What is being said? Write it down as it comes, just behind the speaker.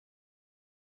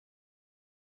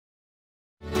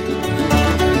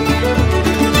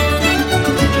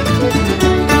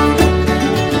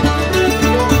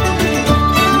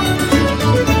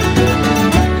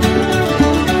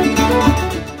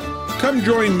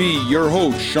me, your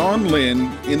host, Sean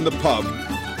Lynn, in the pub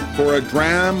for a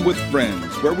Dram with Friends,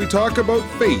 where we talk about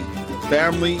faith,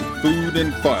 family, food,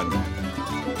 and fun.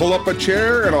 Pull up a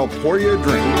chair and I'll pour you a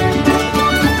drink.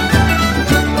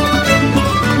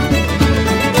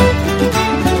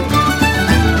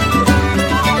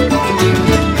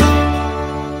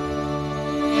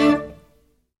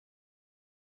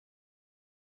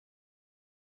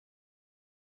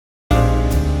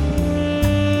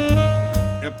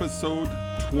 Episode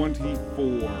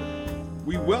 24.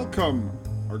 We welcome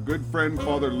our good friend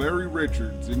Father Larry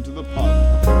Richards into the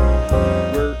pub,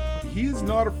 where he is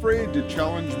not afraid to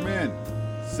challenge men.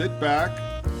 Sit back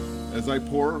as I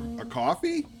pour a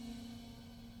coffee.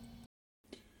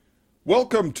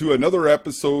 Welcome to another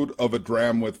episode of A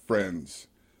Dram with Friends.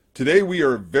 Today we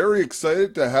are very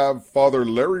excited to have Father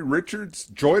Larry Richards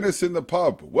join us in the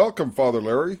pub. Welcome, Father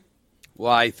Larry.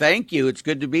 Why, thank you. It's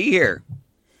good to be here.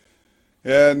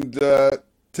 And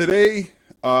today,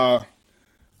 I'm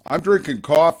drinking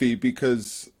coffee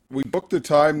because we booked a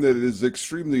time that is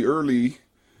extremely early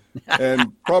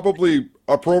and probably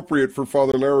appropriate for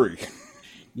Father Larry.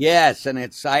 Yes, and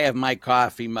I have my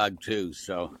coffee mug too,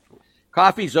 so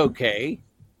coffee's okay.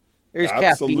 There's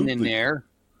caffeine in there.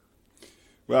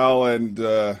 Well,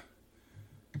 and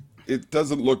it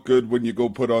doesn't look good when you go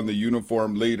put on the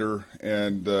uniform later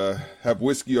and have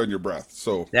whiskey on your breath.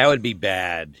 So that would be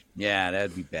bad. Yeah, that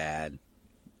would be bad.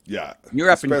 Yeah.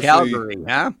 You're up in Calgary,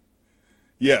 huh?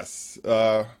 Yes.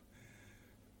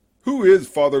 Who is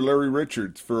Father Larry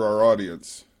Richards for our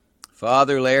audience?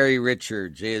 Father Larry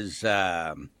Richards is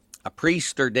a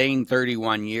priest ordained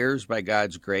 31 years by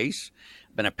God's grace.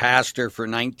 Been a pastor for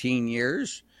 19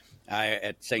 years.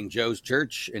 At St. Joe's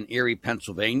Church in Erie,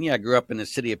 Pennsylvania. I grew up in the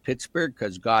city of Pittsburgh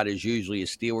because God is usually a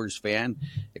Steelers fan,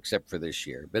 except for this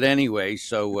year. But anyway,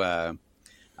 so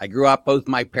I grew up, both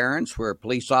my parents were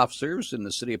police officers in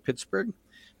the city of Pittsburgh.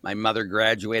 My mother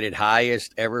graduated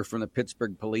highest ever from the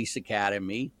Pittsburgh Police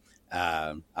Academy.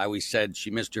 I always said she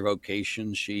missed her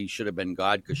vocation. She should have been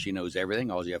God because she knows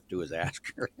everything. All you have to do is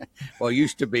ask her. Well,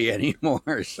 used to be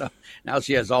anymore. So now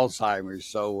she has Alzheimer's.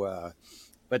 So,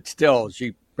 but still,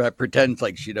 she pretends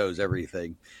like she knows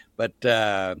everything, but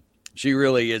she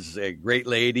really is a great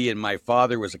lady. And my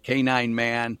father was a canine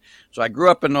man. So I grew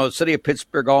up in the city of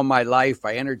Pittsburgh all my life.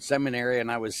 I entered seminary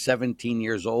and I was 17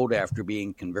 years old after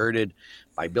being converted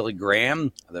by Billy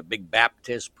Graham, the big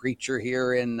Baptist preacher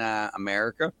here in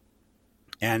America.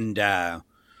 And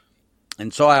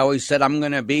so I always said, I'm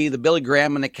going to be the Billy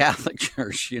Graham in the Catholic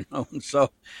Church, you know.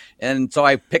 And so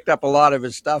I picked up a lot of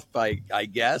his stuff, I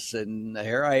guess. And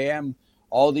here I am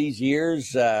all these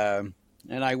years.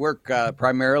 And I work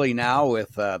primarily now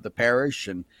with the parish.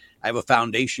 And I have a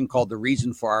foundation called The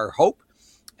Reason for Our Hope.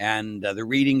 And the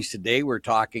readings today, we're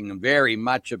talking very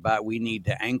much about we need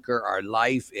to anchor our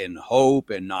life in hope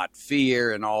and not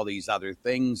fear and all these other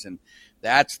things. And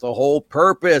that's the whole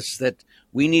purpose, that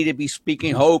we need to be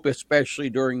speaking hope, especially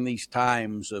during these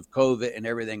times of COVID and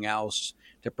everything else,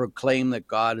 to proclaim that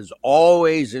God is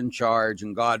always in charge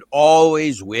and God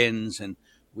always wins. And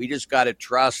we just got to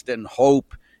trust and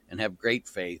hope and have great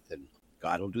faith, and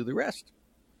God will do the rest.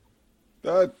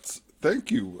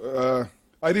 Thank you.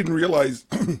 I didn't realize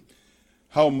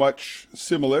how much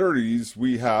similarities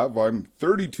we have. I'm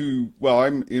 32. Well,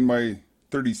 I'm in my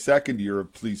 32nd year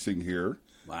of policing here.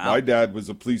 Wow. My dad was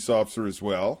a police officer as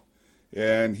well,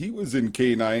 and he was in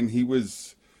K9. He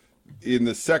was in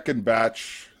the second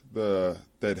batch that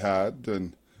had,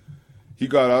 and he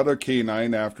got out of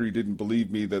K9 after he didn't believe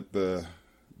me that the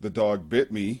dog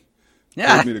bit me.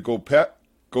 Yeah. Told me to go pet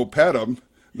him.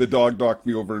 The dog knocked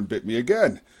me over and bit me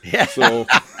again. Yeah. So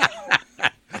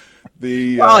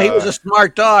he was a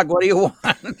smart dog. What do you want?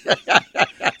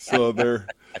 So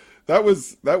that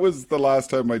was the last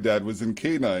time my dad was in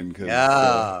K9.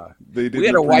 We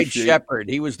had a white shepherd.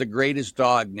 He was the greatest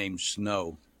dog, named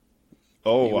Snow.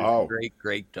 Oh, he wow. Was a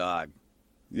great dog.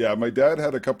 Yeah, my dad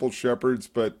had a couple shepherds,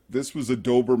 but this was a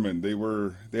Doberman. They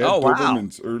had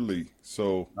Dobermans early.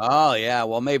 So oh yeah,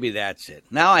 well maybe that's it.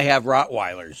 Now I have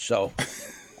Rottweilers, so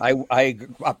I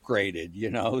upgraded,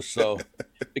 you know. So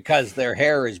because their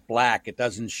hair is black, it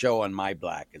doesn't show on my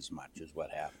black as much as what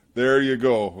happened. There you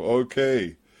go.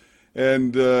 Okay,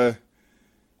 and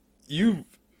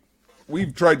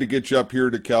we've tried to get you up here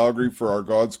to Calgary for our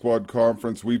God Squad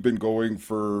conference. We've been going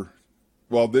for.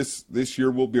 Well, this year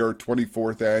will be our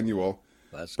 24th annual.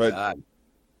 Bless but God.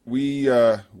 We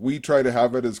try to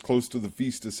have it as close to the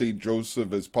Feast of St.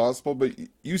 Joseph as possible, but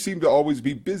you seem to always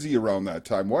be busy around that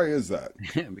time. Why is that?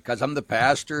 Because I'm the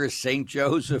pastor of St.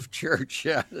 Joseph Church.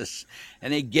 Yes.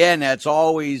 And again, that's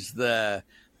always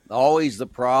Always the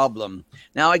problem.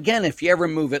 Now, again, if you ever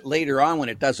move it later on when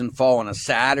it doesn't fall on a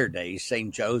Saturday,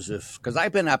 St. Joseph, because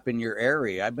I've been up in your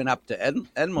area. I've been up to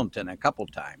Edmonton a couple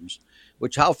times,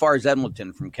 which how far is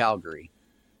Edmonton from Calgary?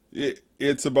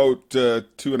 It's about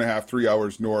 2.5, 3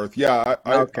 hours north. Yeah,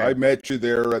 I Okay. met you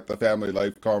there at the Family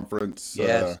Life Conference.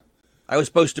 Yes. I was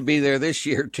supposed to be there this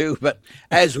year too, but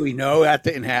as we know, that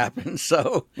didn't happen.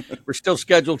 So we're still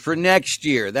scheduled for next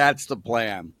year. That's the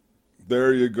plan.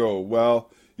 There you go.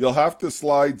 Well, you'll have to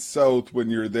slide south when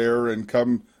you're there and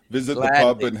come visit the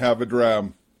pub Gladly. and have a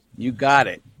dram. You got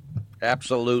it.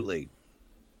 Absolutely.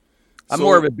 I'm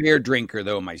more of So, a beer drinker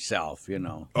though myself, you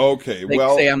know. okay, They say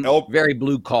well, I'm very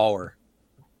blue collar.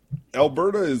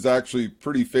 Alberta is actually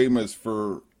pretty famous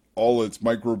for all its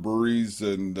microbreweries,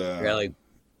 and Really?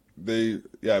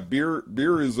 yeah,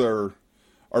 beer is our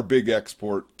big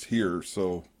export here.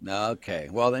 So, Okay.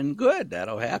 Well, then good.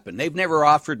 That'll happen. They've never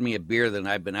offered me a beer that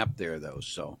I've been up there though.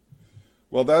 So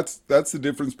well, that's the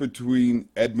difference between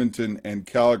Edmonton and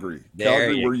Calgary. there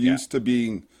Calgary, you we're go. used to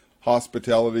being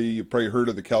hospitality. You probably heard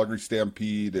of the Calgary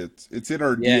Stampede. It's in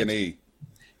our Yes. DNA.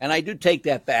 And I do take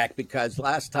that back because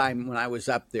last time when I was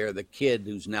up there, the kid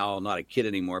who's now not a kid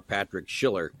anymore, Patrick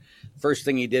Schiller, first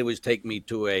thing he did was take me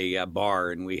to a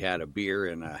bar and we had a beer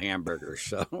and a hamburger.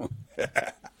 So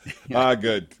Ah,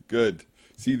 good, good.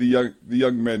 See, the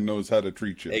young men knows how to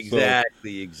treat you. So,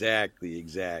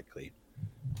 exactly.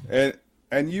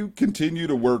 and you continue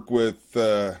to work with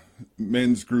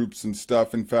men's groups and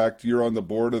stuff. In fact, you're on the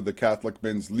board of the Catholic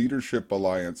Men's Leadership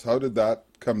Alliance. How did that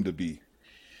come to be?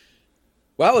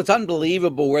 Well, it's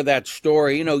unbelievable where that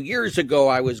story, you know, years ago,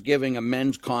 I was giving a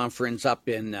men's conference up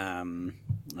in,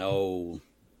 oh,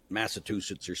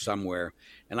 Massachusetts or somewhere.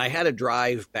 And I had to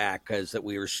drive back because that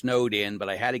we were snowed in, but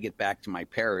I had to get back to my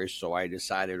parish. So I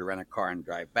decided to rent a car and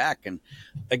drive back. And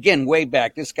again, way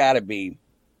back, this got to be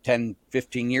 10,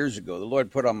 15 years ago. The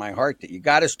Lord put on my heart that you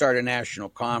got to start a national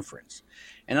conference.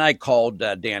 And I called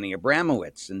Danny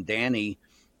Abramowitz, and Danny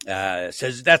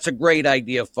says, "That's a great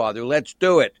idea, Father. Let's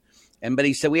do it." And but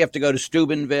he said we have to go to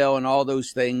Steubenville and all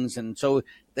those things, and so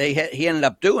he ended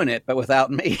up doing it, but without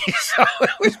me, so it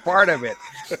was part of it.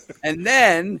 And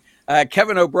then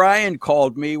Kevin O'Brien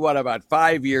called me, what, about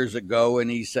 5 years ago,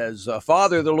 and he says,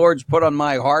 "Father, the Lord's put on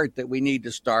my heart that we need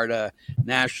to start a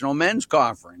national men's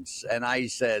conference." And I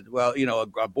said, "Well, you know,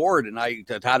 a board, and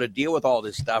how to deal with all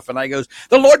this stuff." And I goes,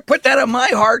 "The Lord put that on my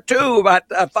heart too, about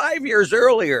 5 years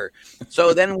earlier."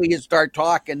 So then we start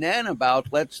talking then about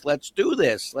let's do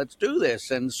this,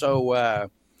 and so.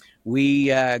 We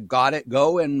got it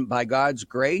going by God's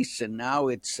grace, and now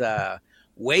it's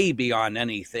way beyond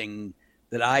anything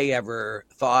that I ever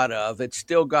thought of. It's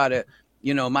still got to,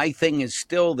 you know, my thing is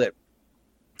still that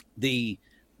the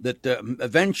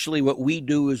eventually what we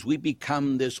do is we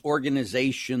become this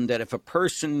organization that if a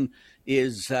person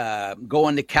is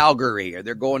going to Calgary or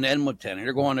they're going to Edmonton or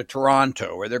they're going to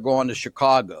Toronto or they're going to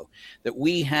Chicago, that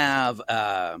we have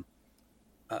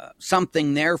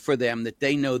something there for them that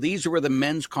they know these are where the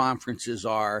men's conferences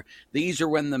are. These are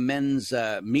when the men's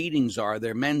meetings are,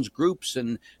 their men's groups,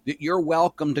 and that you're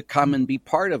welcome to come and be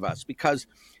part of us because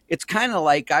it's kind of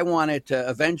like I want it to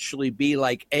eventually be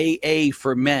like AA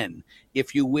for men,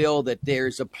 if you will, that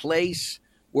there's a place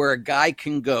where a guy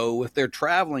can go if they're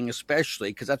traveling, especially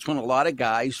because that's when a lot of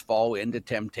guys fall into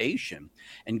temptation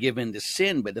and give into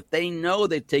sin. But if they know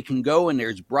that they can go and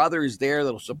there's brothers there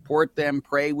that'll support them,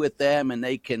 pray with them, and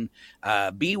they can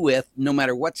be with no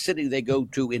matter what city they go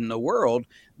to in the world,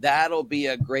 that'll be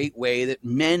a great way that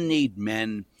men need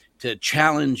men to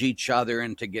challenge each other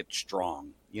and to get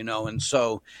strong, you know. And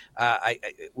so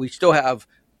we still have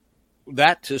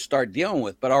that to start dealing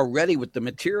with, but already with the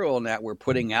material that we're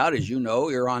putting out, as you know,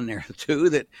 you're on there too,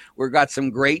 that we've got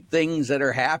some great things that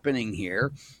are happening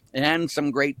here and some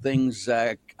great things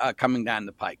coming down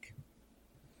the pike.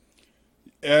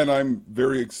 And I'm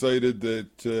very excited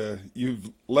that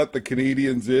you've let the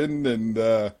Canadians in,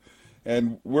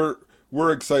 and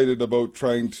we're excited about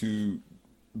trying to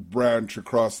branch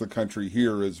across the country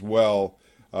here as well.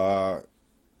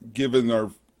 Given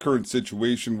our current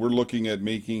situation, we're looking at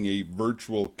making a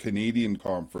virtual Canadian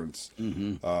conference.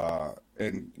 Mm-hmm.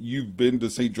 And you've been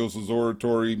to St. Joseph's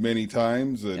Oratory many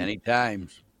times, Many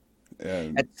times.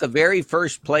 and It's the very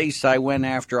first place I went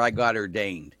after I got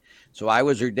ordained. So I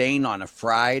was ordained on a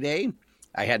Friday.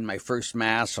 I had my first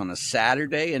mass on a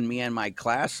Saturday, and me and my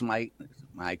classmate,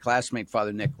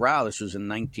 Father Nick Rao, this was in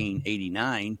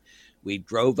 1989, we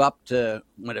drove up to,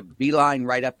 went a beeline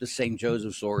right up to St.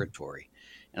 Joseph's Oratory.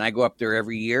 And I go up there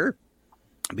every year.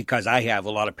 because I have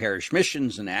a lot of parish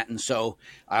missions and that. And so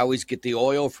I always get the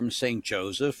oil from St.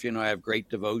 Joseph. I have great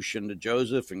devotion to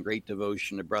Joseph and great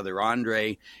devotion to Brother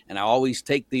Andre. And I always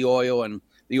take the oil. And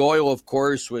the oil, of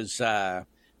course, was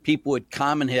people would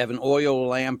come and have an oil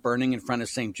lamp burning in front of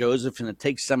St. Joseph. And it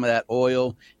takes some of that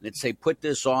oil and it'd say, put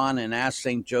this on and ask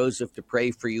St. Joseph to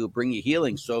pray for you, bring you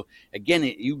healing. So again,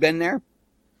 you've been there?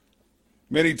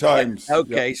 Many times.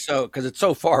 Okay, Yep. so because it's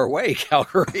so far away,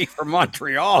 Calgary from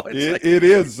Montreal, It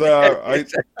is.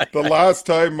 The last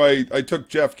time I took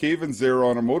Jeff Cavens there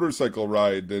on a motorcycle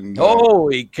ride, and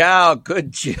holy cow,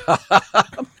 good job!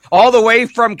 All the way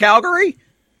from Calgary.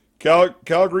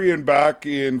 Calgary and back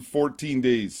in 14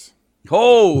 days.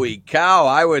 Holy cow!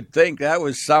 I would think that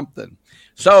was something.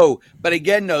 So, but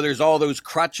again, no, there's all those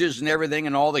crutches and everything,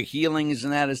 and all the healings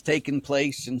and that has taken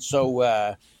place, and so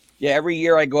yeah, every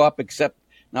year I go up except.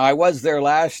 Now, I was there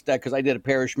last because I did a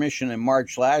parish mission in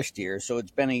March last year. So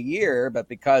it's been a year, but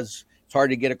because it's hard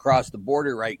to get across the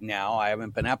border right now, I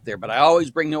haven't been up there. But I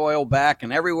always bring the oil back,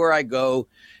 and everywhere I go,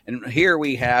 and here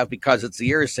we have, because it's the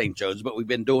year of St. Joseph, but we've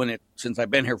been doing it since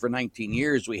I've been here for 19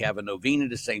 years, we have a novena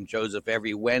to St. Joseph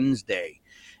every Wednesday.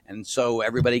 And so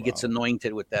everybody gets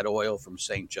anointed with that oil from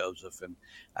St. Joseph. And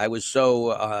I was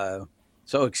so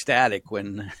ecstatic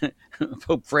when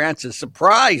Pope Francis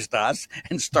surprised us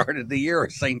and started the year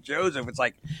of St. Joseph. It's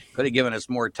like, could have given us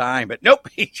more time, but nope.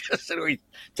 He just said,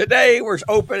 today we're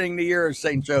opening the year of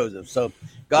St. Joseph. So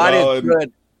God is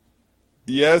good.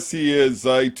 Yes, he is.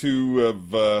 I too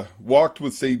have walked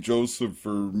with St. Joseph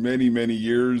for many, many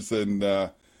years,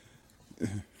 and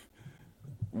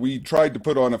we tried to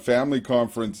put on a family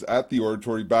conference at the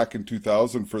oratory back in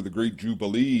 2000 for the Great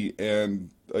Jubilee, and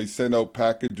I sent out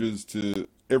packages to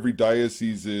every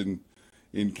diocese in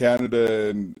Canada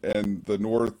and the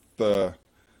North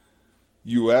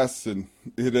U.S., and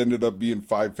it ended up being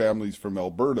 5 families from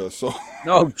Alberta. So,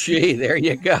 oh, gee, there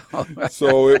you go.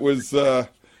 so it was,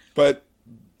 but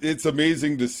it's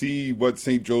amazing to see what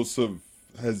St. Joseph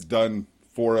has done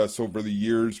for us over the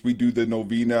years. We do the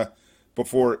novena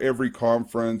before every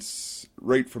conference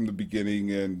right from the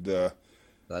beginning, and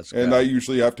I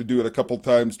usually have to do it a couple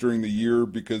times during the year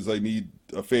because I need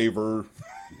a favor.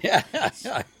 Yeah.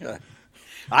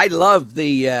 I love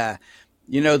the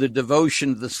the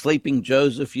devotion to the sleeping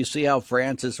Joseph. You see how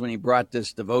Francis, when he brought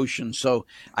this devotion, so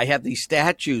I have these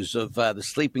statues of the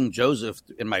sleeping Joseph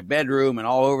in my bedroom and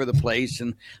all over the place,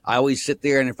 and I always sit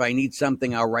there, and if I need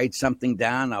something, I'll write something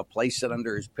down, I'll place it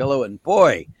under his pillow, and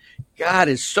boy, God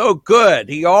is so good.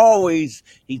 He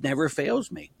never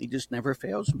fails me. He just never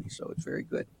fails me, so it's very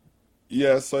good.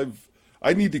 Yes,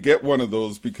 I need to get one of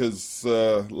those because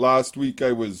last week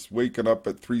I was waking up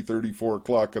at 3:30, 4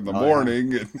 o'clock in the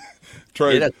morning and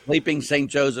trying. Get a sleeping St.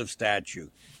 Joseph statue.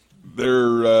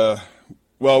 They're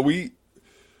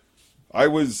I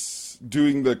was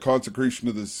doing the consecration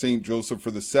of the St. Joseph for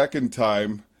the second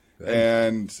time, good.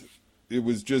 And it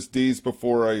was just days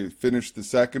before I finished the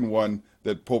second one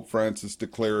that Pope Francis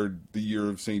declared the year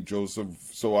of St. Joseph.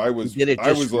 So I was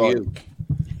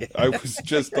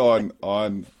just on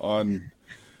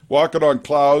walking on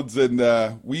clouds,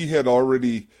 and we had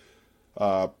already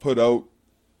put out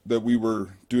that we were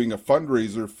doing a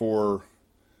fundraiser for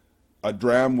a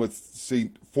Dram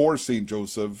for St.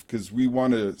 Joseph, because we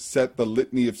want to set the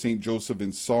litany of St. Joseph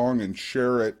in song and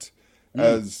share it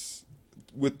as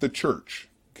with the church,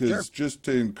 because just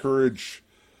to encourage,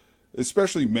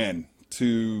 especially men,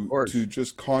 to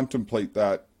just contemplate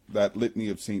that litany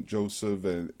of St. Joseph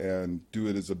and do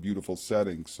it as a beautiful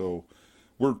setting. So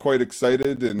we're quite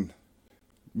excited, and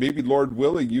maybe Lord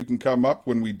willing, you can come up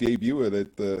when we debut it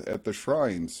at the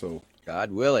shrine. So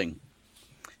God willing.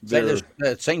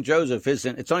 St. Joseph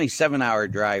it's only a 7-hour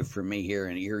drive for me here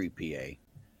in Erie, PA.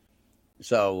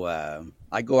 So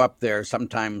I go up there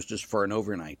sometimes just for an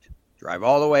overnight. Drive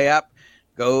all the way up,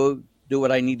 go do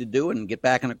what I need to do, and get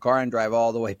back in the car and drive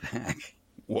all the way back.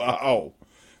 Wow.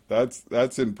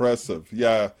 That's impressive.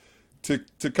 Yeah.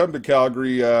 To come to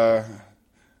Calgary, I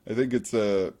think it's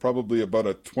probably about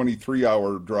a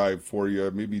 23-hour drive for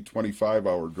you, maybe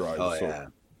 25-hour drive. Oh, yeah.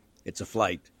 It's a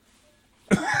flight.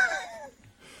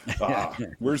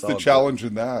 Where's the challenge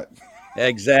in that?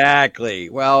 Exactly.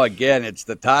 Well, again, it's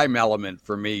the time element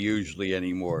for me usually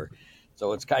anymore.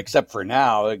 So it's except for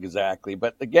now, exactly.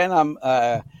 But again,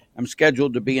 I'm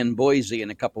scheduled to be in Boise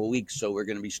in a couple of weeks, so we're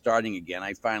going to be starting again.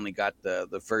 I finally got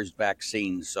the first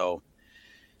vaccine, so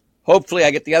hopefully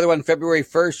I get the other one February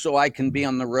 1st, so I can be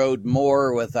on the road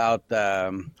more without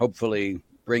hopefully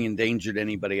bringing danger to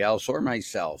anybody else or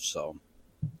myself. So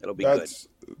it'll be good.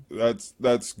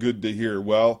 That's good to hear.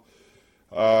 Well,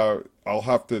 I'll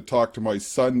have to talk to my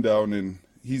son down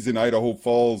he's in Idaho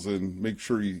Falls, and make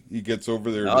sure he gets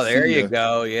over there to Oh, there see you you.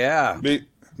 go. Yeah.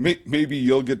 Maybe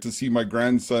you'll get to see my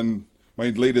grandson, my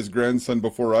latest grandson,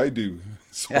 before I do.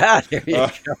 So, Ah, there you uh,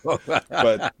 go.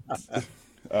 but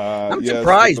I'm yes, but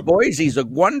surprised. Boise's a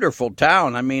wonderful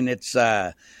town. I mean, it's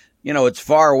it's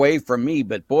far away from me,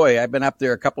 but boy, I've been up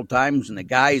there a couple times, and the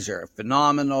guys are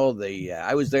phenomenal.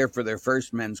 I was there for their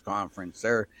first men's conference.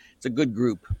 It's a good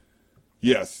group.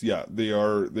 yes, yeah, they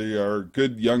are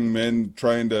good young men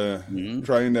Hmm.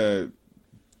 trying to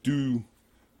do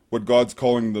what God's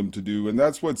calling them to do, and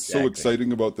that's what's so Exactly.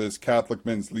 exciting about this Catholic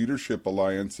Men's Leadership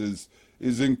Alliance is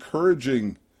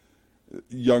encouraging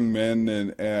young men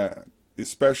and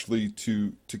especially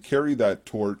to carry that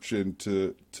torch and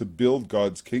to build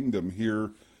God's kingdom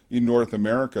here in North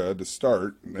America to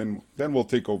start, and then we'll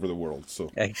take over the world.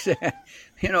 So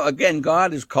Again,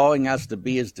 God is calling us to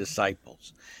be His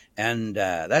disciples, and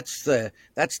that's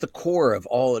the core of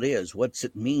all it is. What's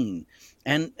it mean?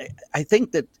 And I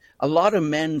think that a lot of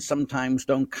men sometimes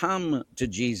don't come to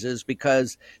Jesus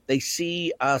because they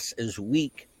see us as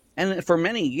weak. And for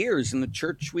many years in the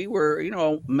church,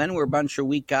 men were a bunch of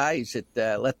weak guys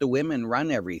that let the women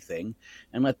run everything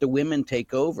and let the women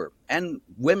take over. And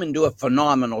women do a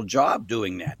phenomenal job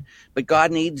doing that. But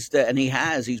God needs to, and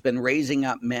He's been raising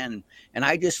up men. And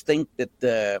I just think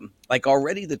that like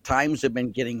already the times have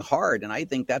been getting hard. And I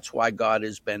think that's why God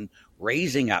has been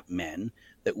raising up men,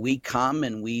 that we come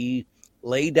and we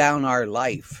lay down our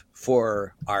life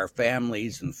for our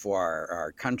families and for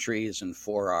our countries and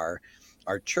for our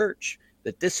church,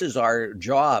 that this is our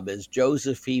job. As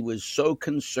Joseph, he was so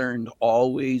concerned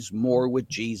always more with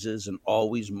Jesus and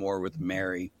always more with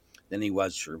Mary than he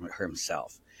was for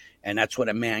himself. And that's what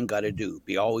a man got to do,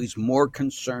 be always more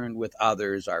concerned with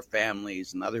others, our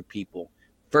families and other people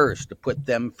first, to put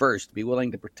them first, to be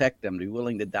willing to protect them, to be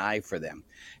willing to die for them.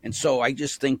 And so I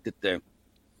just think that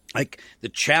the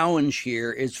challenge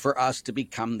here is for us to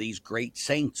become these great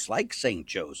saints like Saint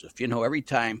Joseph. Every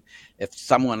time, if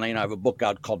someone, I have a book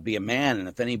out called Be a Man, and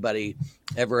if anybody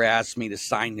ever asks me to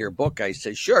sign their book, I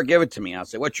say, sure, give it to me. I'll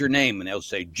say, what's your name? And they'll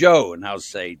say, Joe. And I'll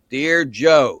say, dear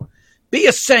Joe, be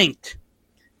a saint.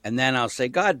 And then I'll say,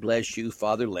 God bless you,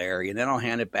 Father Larry. And then I'll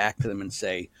hand it back to them and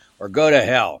say, or go to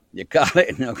hell. You got it?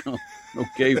 And they'll go,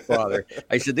 okay, Father.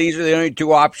 I said, these are the only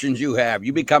two options you have.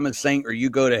 You become a saint or you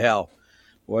go to hell.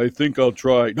 Well, I think I'll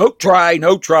try. No try,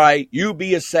 no try. You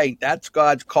be a saint. That's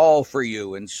God's call for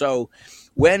you. And so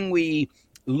when we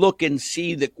look and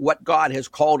see that what God has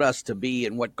called us to be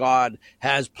and what God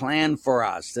has planned for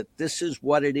us, that this is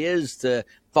what it is to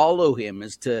follow Him,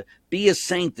 is to be a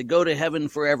saint, to go to heaven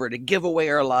forever, to give away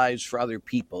our lives for other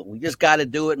people. We just got to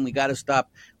do it, and we got to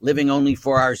stop living only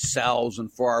for ourselves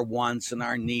and for our wants and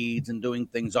our needs and doing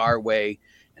things our way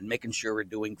and making sure we're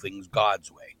doing things God's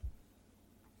way.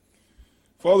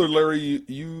 Father Larry,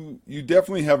 you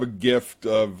definitely have a gift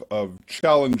of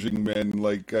challenging men.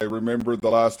 Like, I remember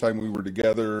the last time we were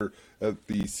together at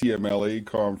the CMLA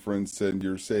conference, and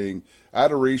you're saying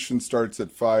adoration starts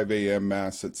at 5 a.m.,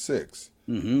 mass at 6.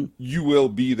 Mm-hmm. You will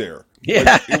be there. Yeah.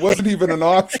 Like, it wasn't even an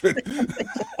option.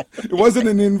 It wasn't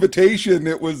an invitation.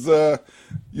 It was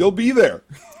you'll be there.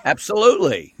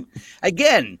 Absolutely.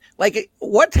 Again, like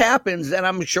what happens, and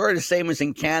I'm sure the same as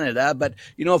in Canada, but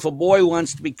if a boy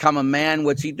wants to become a man,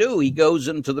 what's he do? He goes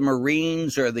into the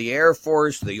Marines or the Air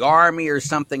Force, the Army or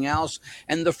something else.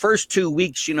 And the first 2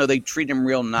 weeks, they treat him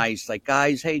real nice. Like,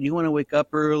 guys, hey, do you want to wake up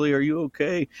early? Are you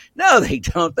okay? No, they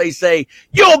don't. They say,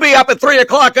 you'll be up at 3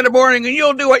 o'clock in the morning and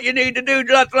you'll do what you need to do.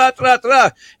 Blah, blah, blah, blah.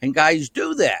 And guys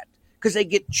do that because they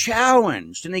get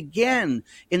challenged. And again,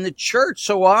 in the church,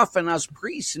 so often us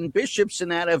priests and bishops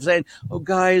and that have said, oh,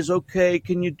 guys, okay,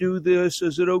 can you do this?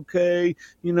 Is it okay?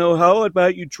 How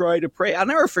about you try to pray? I'll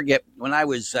never forget when I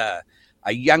was a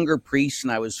younger priest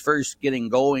and I was first getting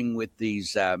going with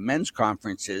these men's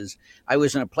conferences. I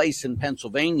was in a place in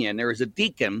Pennsylvania, and there was a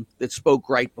deacon that spoke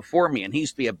right before me. And he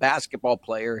used to be a basketball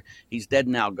player. He's dead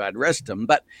now, God rest him.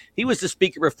 But he was the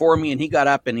speaker before me, and he got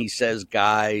up and he says,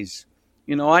 guys,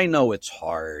 I know it's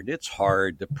hard. It's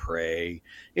hard to pray.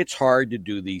 It's hard to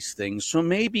do these things. So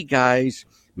maybe, guys,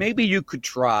 maybe you could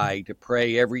try to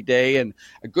pray every day. And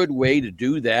a good way to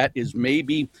do that is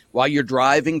maybe while you're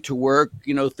driving to work,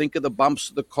 think of the bumps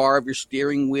of the car, of your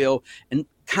steering wheel, and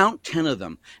count 10 of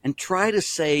them and try to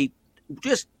say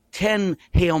just 10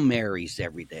 Hail Marys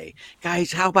every day.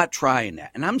 Guys, how about trying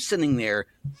that? And I'm sitting there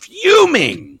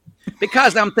fuming.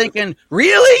 Because I'm thinking,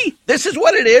 really? This is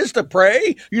what it is to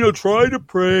pray? Try to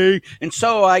pray. And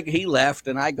so he left,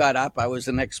 and I got up. I was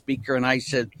the next speaker, and I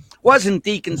said, Wasn't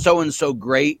Deacon so-and-so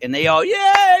great? And they all,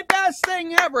 yay, best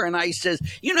thing ever. And I says,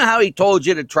 you know how he told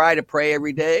you to try to pray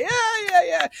every day?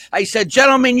 Yeah. I said,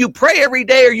 gentlemen, you pray every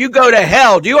day or you go to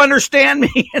hell. Do you understand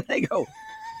me? And they go,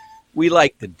 we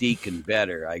like the deacon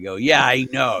better. I go, yeah, I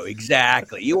know,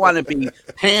 exactly. You want to be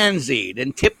pansied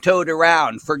and tiptoed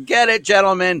around. Forget it,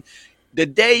 gentlemen. The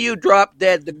day you drop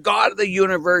dead, the God of the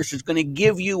universe is going to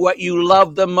give you what you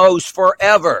love the most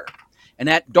forever. And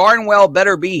that darn well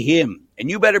better be him. And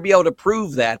you better be able to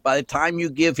prove that by the time you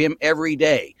give him every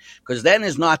day. Because then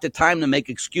is not the time to make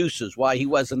excuses why he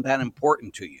wasn't that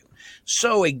important to you.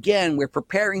 So again, we're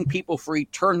preparing people for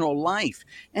eternal life.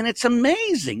 And it's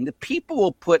amazing that people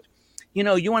will put, you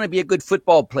know, you want to be a good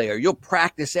football player. You'll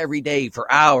practice every day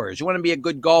for hours. You want to be a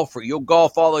good golfer. You'll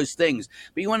golf all those things.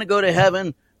 But you want to go to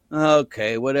heaven?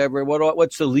 Okay, whatever.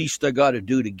 What's the least I got to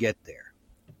do to get there?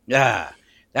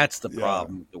 That's the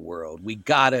problem with the world. We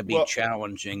got to be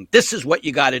challenging. This is what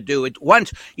you got to do. It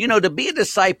once, you know, to be a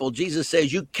disciple, Jesus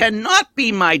says you cannot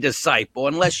be my disciple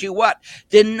unless you what?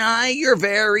 Deny your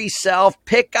very self,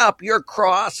 pick up your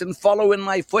cross and follow in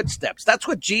my footsteps. That's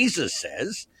what Jesus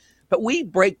says. But we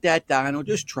break that down. We'll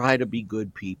just try to be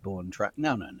good people and try.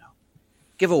 No.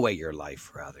 Give away your life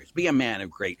for others. Be a man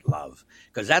of great love,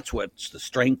 because that's what's the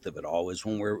strength of it all, is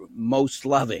when we're most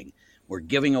loving, we're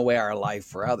giving away our life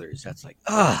for others. That's like,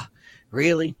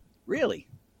 really?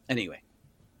 Anyway.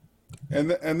 And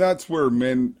that's where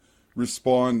men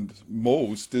respond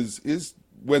most is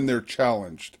when they're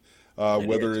challenged,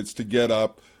 whether it's to get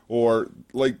up or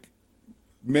like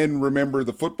men remember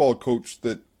the football coach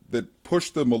that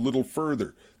pushed them a little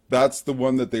further. That's the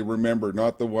one that they remember,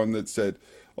 not the one that said,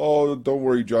 oh, don't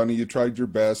worry, Johnny, you tried your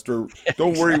best, or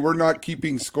don't worry, we're not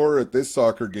keeping score at this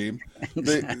soccer game.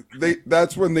 They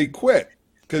that's when they quit.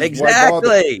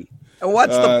 Exactly.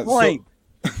 What's the point?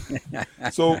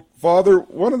 So, Father,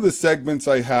 one of the segments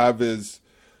I have is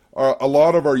a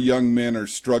lot of our young men are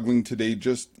struggling today,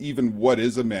 just even what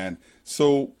is a man.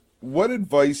 So what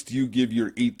advice do you give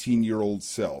your 18-year-old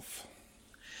self?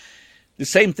 The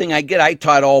same thing I get. I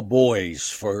taught all boys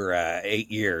for 8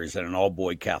 years at an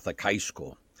all-boy Catholic high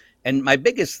school. And my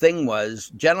biggest thing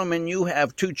was, gentlemen, you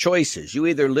have two choices. You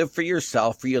either live for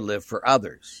yourself or you live for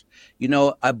others. You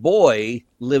know, a boy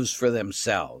lives for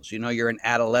themselves. You know, you're an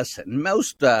adolescent.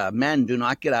 Most men do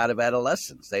not get out of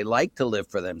adolescence. They like to live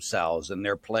for themselves and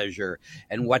their pleasure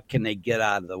and what can they get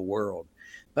out of the world.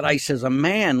 But I says, a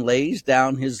man lays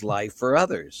down his life for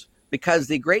others. Because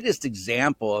the greatest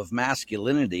example of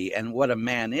masculinity and what a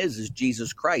man is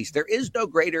Jesus Christ. There is no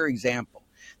greater example.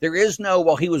 There is no,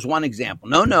 well, he was one example.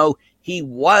 No, he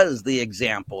was the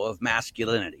example of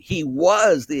masculinity. He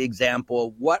was the example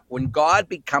of what, when God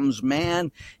becomes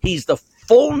man, he's the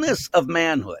fullness of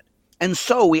manhood. And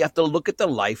so we have to look at the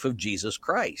life of Jesus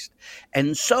Christ.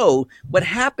 And so what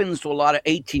happens to a lot of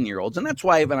 18-year-olds, and that's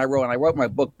why when I wrote my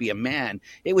book, Be a Man,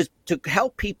 it was to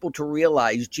help people to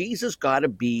realize Jesus got to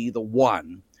be the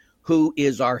one who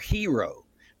is our hero.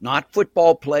 Not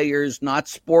football players, not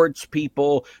sports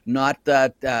people, not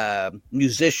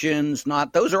musicians,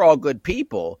 those are all good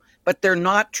people, but they're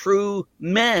not true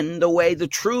men the way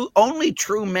only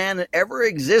true man that ever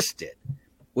existed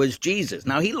was Jesus.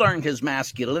 Now, he learned his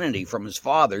masculinity from his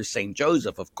father, St.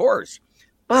 Joseph, of course,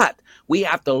 but we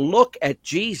have to look at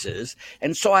Jesus.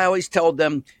 And so I always tell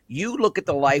them, you look at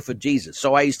the life of Jesus.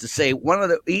 So I used to say, one of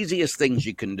the easiest things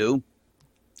you can do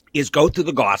is go through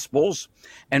the Gospels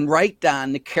and write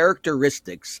down the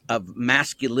characteristics of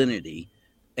masculinity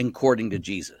according to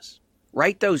Jesus.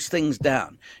 Write those things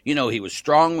down. You know, he was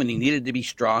strong when he needed to be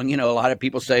strong. You know, a lot of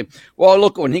people say, well,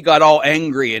 look, when he got all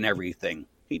angry and everything.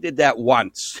 He did that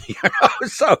once, you know.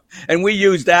 So, and we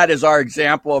use that as our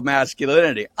example of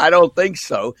masculinity. I don't think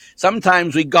so.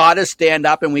 Sometimes we got to stand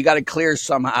up and we got to clear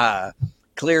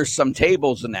some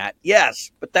tables and that.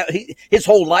 Yes, but his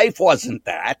whole life wasn't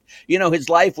that. You know, his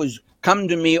life was, come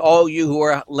to me, all you who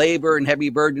are labor and heavy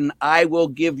burden. I will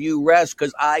give you rest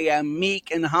because I am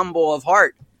meek and humble of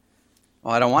heart.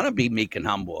 Well, I don't want to be meek and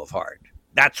humble of heart.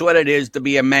 That's what it is to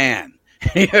be a man.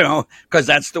 You know, because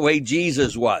that's the way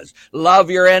Jesus was.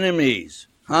 Love your enemies.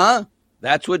 Huh?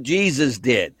 That's what Jesus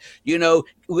did. You know,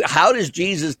 how does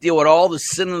Jesus deal with all the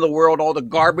sin of the world, all the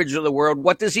garbage of the world?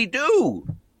 What does he do?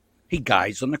 He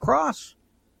dies on the cross.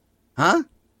 Huh?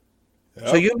 Yep.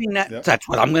 So you mean that's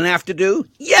what I'm going to have to do?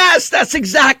 Yes, that's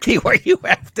exactly what you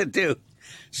have to do.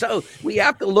 So we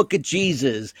have to look at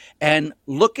Jesus and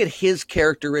look at his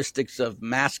characteristics of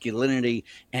masculinity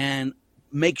and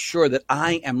make sure that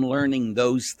I am learning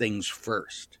those things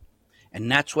first.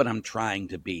 And that's what I'm trying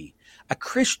to be. A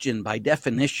Christian, by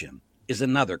definition, is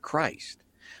another Christ.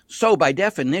 So by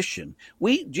definition,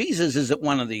 Jesus isn't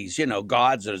one of these,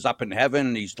 gods that is up in heaven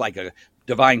and he's like a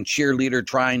divine cheerleader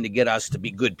trying to get us to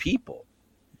be good people.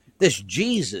 This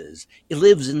Jesus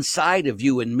lives inside of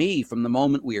you and me from the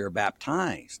moment we are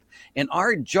baptized. And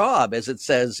our job, as it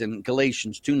says in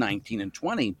Galatians 2:19 and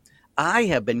 20, I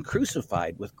have been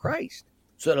crucified with Christ.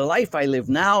 So the life I live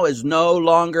now is no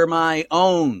longer my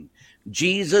own.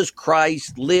 Jesus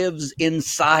Christ lives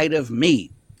inside of me.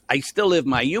 I still live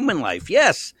my human life,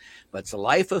 yes, but it's a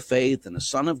life of faith in the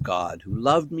Son of God who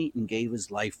loved me and gave his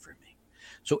life for me.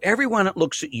 So everyone that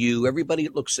looks at you, everybody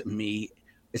that looks at me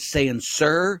is saying,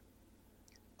 sir,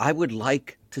 I would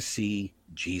like to see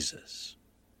Jesus.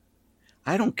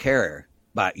 I don't care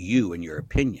about you and your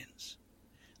opinions.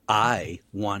 I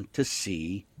want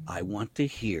to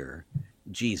hear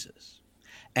Jesus.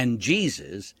 And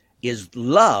Jesus is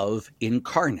love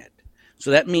incarnate. So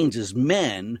that means as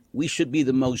men, we should be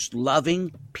the most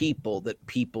loving people that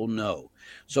people know.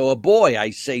 So a boy, I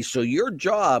say, so your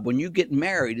job when you get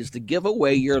married is to give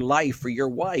away your life for your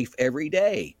wife every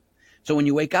day. So when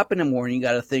you wake up in the morning, you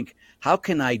got to think, how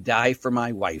can I die for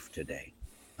my wife today?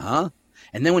 Huh?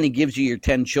 And then when he gives you your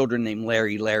 10 children named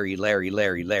Larry,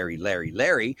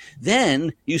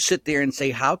 then you sit there and say,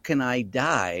 how can I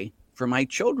die for my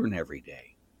children every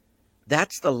day?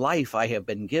 That's the life I have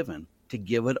been given, to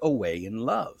give it away in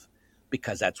love,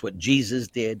 because that's what Jesus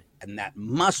did, and that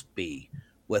must be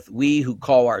what we who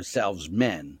call ourselves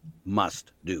men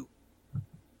must do.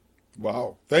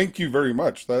 Wow. Thank you very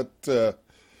much. That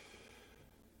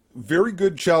very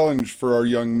good challenge for our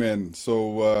young men.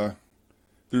 So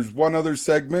there's one other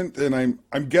segment, and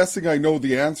I'm guessing I know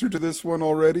the answer to this one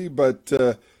already, but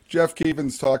Jeff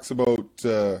Cavins talks about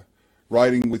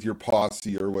riding with your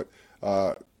posse or what.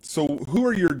 So who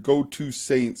are your go-to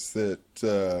saints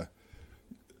that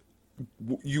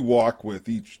you walk with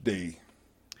each day?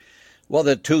 Well,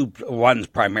 the two ones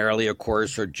primarily, of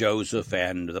course, are Joseph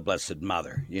and the Blessed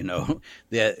Mother.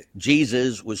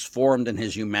 Jesus was formed in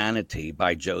his humanity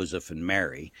by Joseph and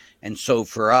Mary. And so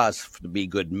for us to be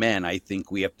good men, I think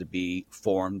we have to be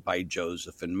formed by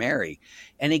Joseph and Mary.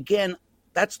 And again,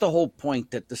 that's the whole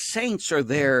point, that the saints are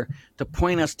there to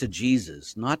point us to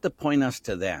Jesus, not to point us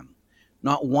to them.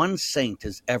 Not one saint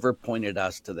has ever pointed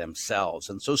us to themselves.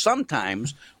 And so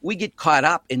sometimes we get caught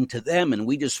up into them and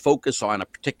we just focus on a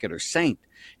particular saint.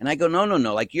 And I go, no,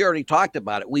 like you already talked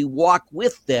about it. We walk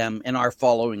with them in our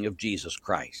following of Jesus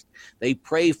Christ. They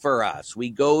pray for us. We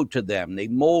go to them. They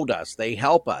mold us. They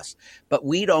help us. But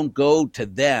we don't go to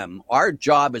them. Our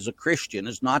job as a Christian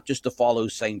is not just to follow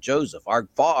St. Joseph. Our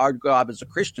job as a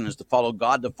Christian is to follow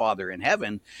God the Father in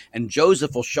heaven. And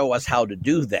Joseph will show us how to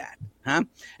do that. Huh?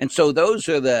 And so those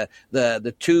are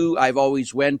the two I've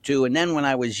always went to. And then when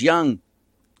I was young,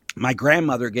 my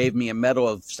grandmother gave me a medal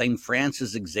of St.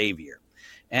 Francis Xavier.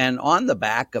 And on the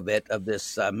back of it, of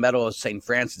this medal of St.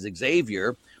 Francis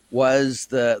Xavier, was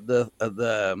the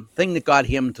thing that got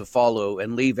him to follow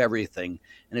and leave everything.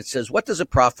 And it says, what does it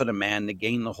profit a man to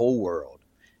gain the whole world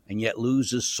and yet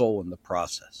lose his soul in the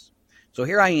process? So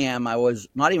here I am. I was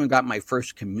not even got my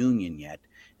first communion yet.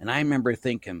 And I remember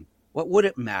thinking, what would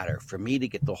it matter for me to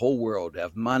get the whole world, to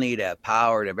have money, to have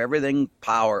power, to have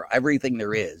everything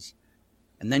there is,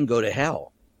 and then go to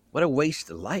hell? What a waste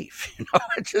of life.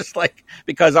 It's just like,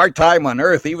 because our time on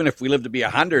earth, even if we live to be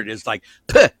 100, is like,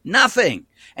 nothing.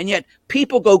 And yet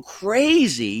people go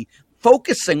crazy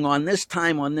focusing on this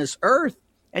time on this earth.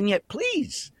 And yet,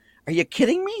 please, are you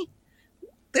kidding me?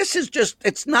 This is just,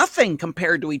 it's nothing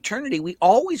compared to eternity. We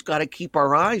always got to keep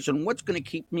our eyes on what's going to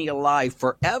keep me alive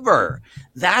forever.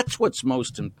 That's what's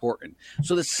most important.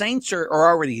 So the saints are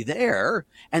already there,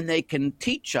 and they can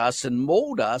teach us and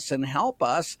mold us and help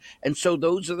us. And so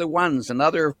those are the ones.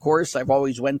 Another, of course, I've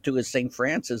always went to is St.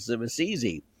 Francis of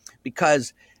Assisi,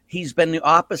 because he's been the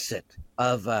opposite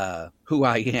of who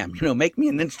I am. Make me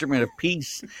an instrument of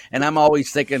peace. And I'm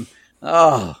always thinking,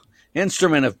 oh,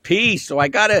 instrument of peace. So I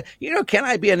gotta, can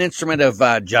I be an instrument of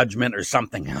judgment or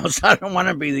something else? I don't want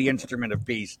to be the instrument of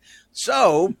peace.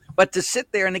 So, but to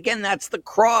sit there, and again, that's the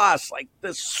cross, like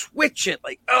to switch it,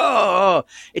 like,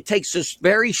 it takes this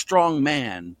very strong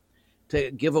man to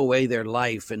give away their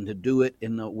life and to do it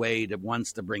in a way that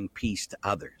wants to bring peace to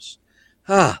others.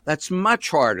 That's much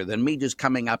harder than me just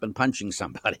coming up and punching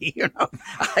somebody.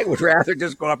 I would rather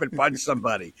just go up and punch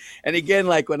somebody. And again,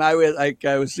 like when I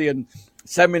was seeing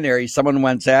seminary, someone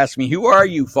once asked me, who are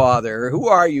you, Father? Who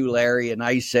are you, Larry? And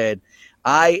I said,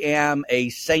 I am a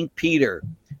St. Peter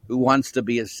who wants to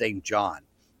be a St. John,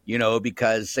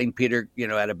 because St. Peter,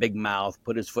 had a big mouth,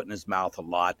 put his foot in his mouth a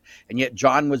lot. And yet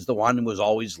John was the one who was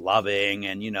always loving.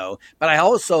 And, but I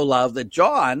also love that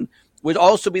John would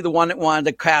also be the one that wanted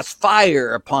to cast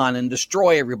fire upon and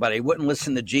destroy everybody, wouldn't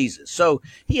listen to Jesus. So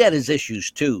he had his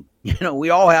issues too. We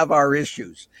all have our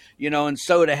issues, and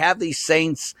so to have these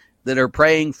saints that are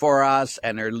praying for us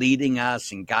and are leading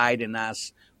us and guiding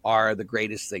us are the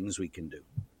greatest things we can do.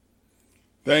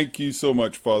 Thank you so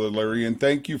much, Father Larry, and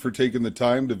thank you for taking the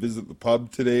time to visit the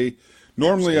pub today.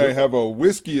 Normally Absolutely. I have a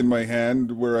whiskey in my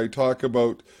hand where I talk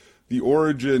about the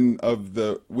origin of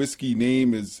the whiskey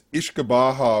name is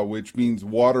Ishkabaha, which means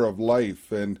water of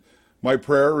life. And my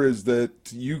prayer is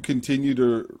that you continue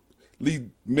to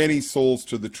lead many souls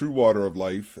to the true water of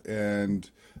life, and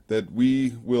that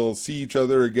we will see each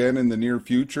other again in the near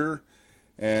future.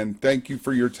 And thank you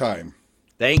for your time.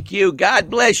 Thank you. God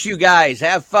bless you guys.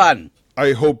 Have fun.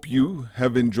 I hope you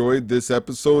have enjoyed this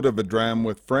episode of A Dram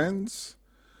with Friends.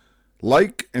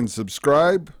 Like and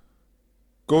subscribe.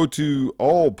 Go to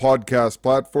all podcast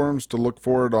platforms to look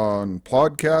for it on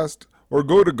podcast, or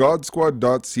go to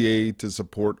godsquad.ca to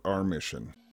support our mission.